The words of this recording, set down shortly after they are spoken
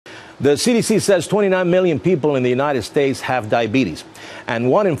The CDC says 29 million people in the United States have diabetes,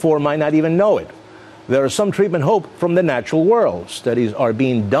 and 1 in 4 might not even know it. There is some treatment hope from the natural world. Studies are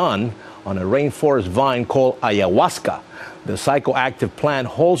being done on a rainforest vine called ayahuasca. The psychoactive plant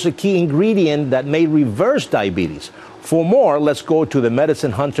holds a key ingredient that may reverse diabetes. For more, let's go to the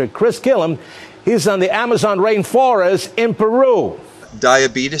medicine hunter, Chris Gillum. He's on the Amazon rainforest in Peru.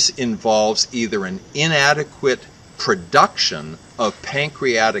 Diabetes involves either an inadequate production of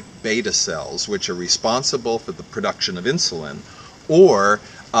pancreatic beta cells, which are responsible for the production of insulin, or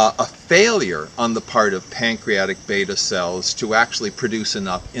a failure on the part of pancreatic beta cells to actually produce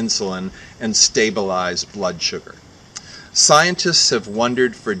enough insulin and stabilize blood sugar. Scientists have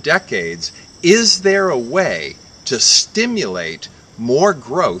wondered for decades, is there a way to stimulate more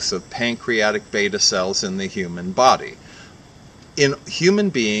growth of pancreatic beta cells in the human body? In human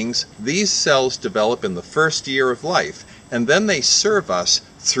beings, these cells develop in the first year of life, and then they serve us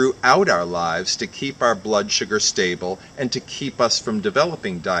throughout our lives to keep our blood sugar stable and to keep us from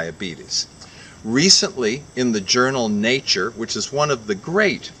developing diabetes. Recently, in the journal Nature, which is one of the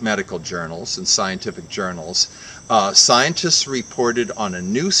great medical journals and scientific journals, scientists reported on a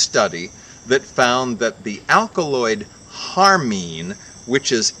new study that found that the alkaloid harmine,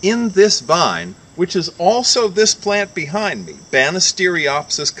 which is in this vine, which is also this plant behind me,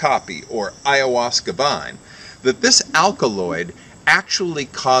 Banisteriopsis caapi, or ayahuasca vine, that this alkaloid actually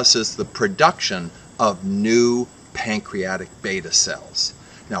causes the production of new pancreatic beta cells.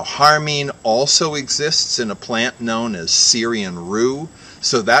 Now, harmine also exists in a plant known as Syrian rue,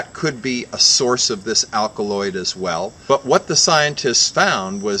 so that could be a source of this alkaloid as well. But what the scientists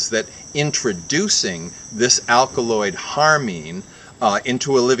found was that introducing this alkaloid harmine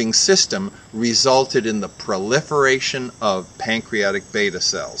into a living system resulted in the proliferation of pancreatic beta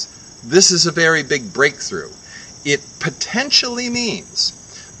cells. This is a very big breakthrough. It potentially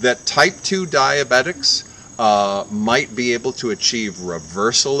means that type 2 diabetics might be able to achieve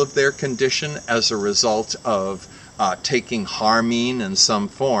reversal of their condition as a result of taking harmine in some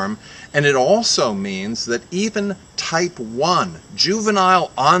form. And it also means that even type 1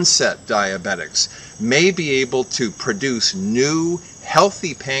 juvenile onset diabetics may be able to produce new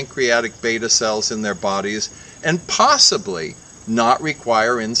healthy pancreatic beta cells in their bodies and possibly not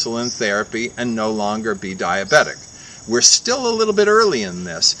require insulin therapy and no longer be diabetic. We're still a little bit early in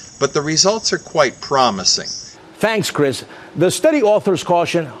this, but the results are quite promising. Thanks, Chris. The study authors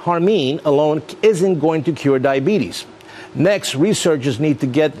caution harmine alone isn't going to cure diabetes. Next, researchers need to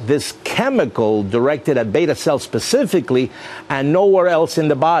get this chemical directed at beta cells specifically and nowhere else in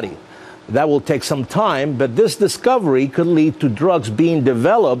the body. That will take some time, but this discovery could lead to drugs being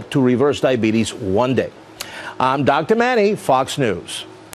developed to reverse diabetes one day. I'm Dr. Manny, Fox News.